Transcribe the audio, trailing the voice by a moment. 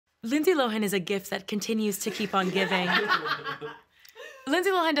Lindsay Lohan is a gift that continues to keep on giving. Lindsay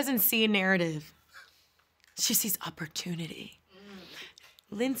Lohan doesn't see narrative. She sees opportunity.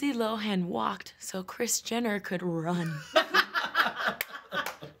 Lindsay Lohan walked so Kris Jenner could run.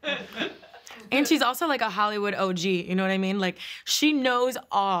 And she's also like a Hollywood OG, you know what I mean? Like, she knows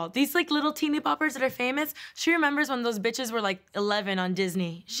all. These like little teeny poppers that are famous, she remembers when those bitches were like 11 on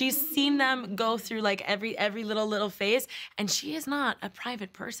Disney. She's seen them go through like every little phase, and she is not a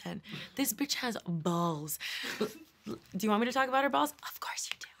private person. This bitch has balls. Do you want me to talk about her balls? Of course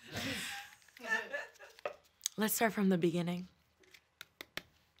you do. Let's start from the beginning.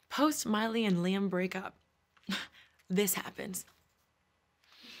 Post Miley and Liam breakup, this happens.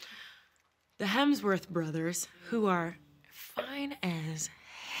 The Hemsworth brothers, who are fine as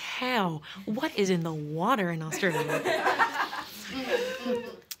hell. What is in the water in Australia?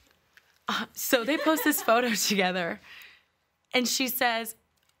 So they post this photo together, and she says,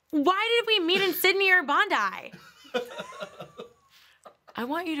 "Why did we meet in Sydney or Bondi?" I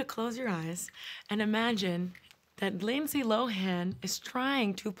want you to close your eyes and imagine that Lindsay Lohan is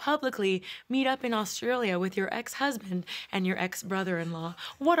trying to publicly meet up in Australia with your ex-husband and your ex-brother-in-law.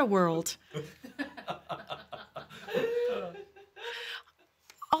 What a world.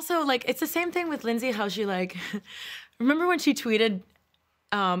 Also, like, it's the same thing with Lindsay, how she, like, remember when she tweeted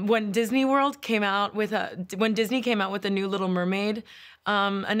when Disney World came out with when Disney came out with the new Little Mermaid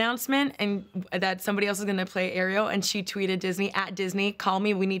announcement, and that somebody else was gonna play Ariel, and she tweeted Disney, @Disney, call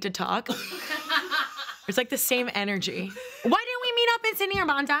me, we need to talk. It's like the same energy. Why didn't we meet up in Sydney or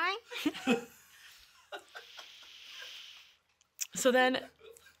Bondi? So then,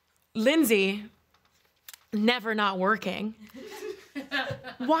 Lindsay, never not working.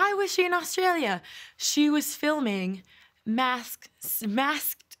 Why was she in Australia? She was filming Masked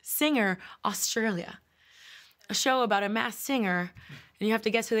Singer Australia, a show about a masked singer, and you have to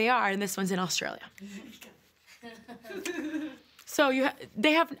guess who they are, and this one's in Australia. So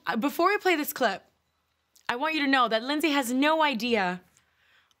before we play this clip, I want you to know that Lindsay has no idea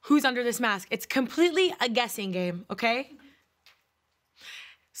who's under this mask. It's completely a guessing game, okay?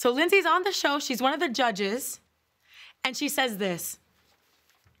 So Lindsay's on the show, she's one of the judges, and she says this.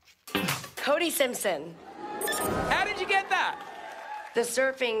 Cody Simpson. How did you get that? The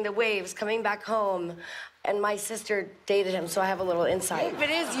surfing, the waves, coming back home, and my sister dated him, so I have a little insight. If it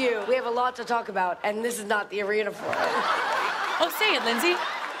is you, we have a lot to talk about, and this is not the arena for it. Oh, say it, Lindsay.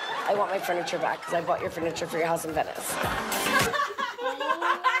 I want my furniture back, because I bought your furniture for your house in Venice. Oh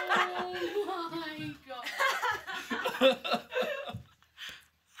my God.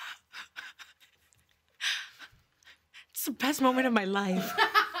 It's the best moment of my life.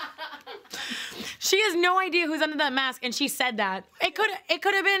 She has no idea who's under that mask, and she said that. It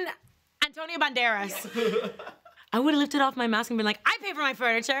could have been Antonio Banderas. I would have lifted off my mask and been like, I pay for my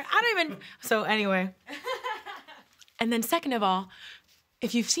furniture. I don't even... So anyway. And then second of all,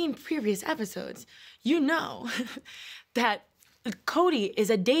 if you've seen previous episodes, you know that Cody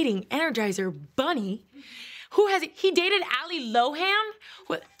is a dating Energizer bunny he dated Ali Lohan?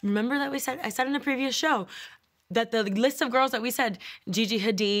 Remember that I said in a previous show that the list of girls that we said, Gigi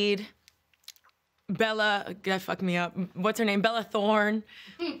Hadid, Bella, that fucked me up. What's her name? Bella Thorne.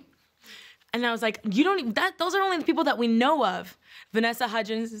 And I was like, those are only the people that we know of. Vanessa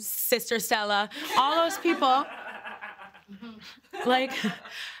Hudgens, Sister Stella, all those people. Like,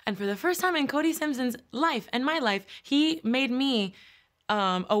 and for the first time in Cody Simpson's life and my life, he made me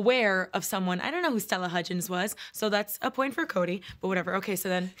aware of someone. I don't know who Stella Hudgens was, so that's a point for Cody, but whatever. Okay, so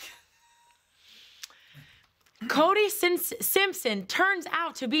then Cody Simpson turns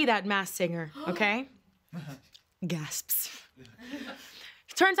out to be that masked singer, okay? Gasps.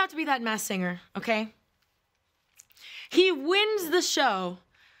 Turns out to be that masked singer, okay? He wins the show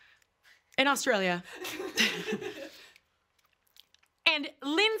in Australia. And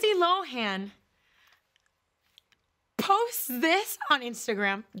Lindsay Lohan posts this on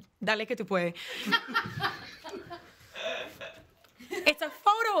Instagram. Dale que tu puedes. It's a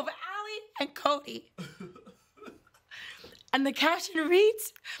photo of Ali and Cody. And the caption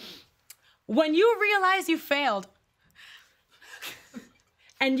reads, when you realize you failed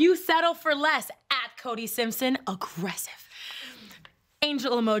and you settle for less, @Cody Simpson, aggressive.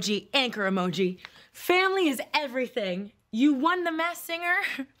 Angel emoji, anchor emoji. Family is everything. You won the Masked Singer,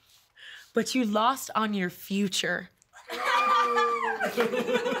 but you lost on your future.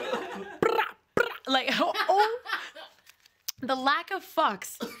 Like, oh. The lack of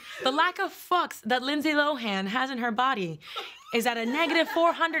fucks that Lindsay Lohan has in her body is at a negative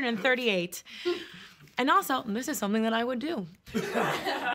 438. And also, this is something that I would do.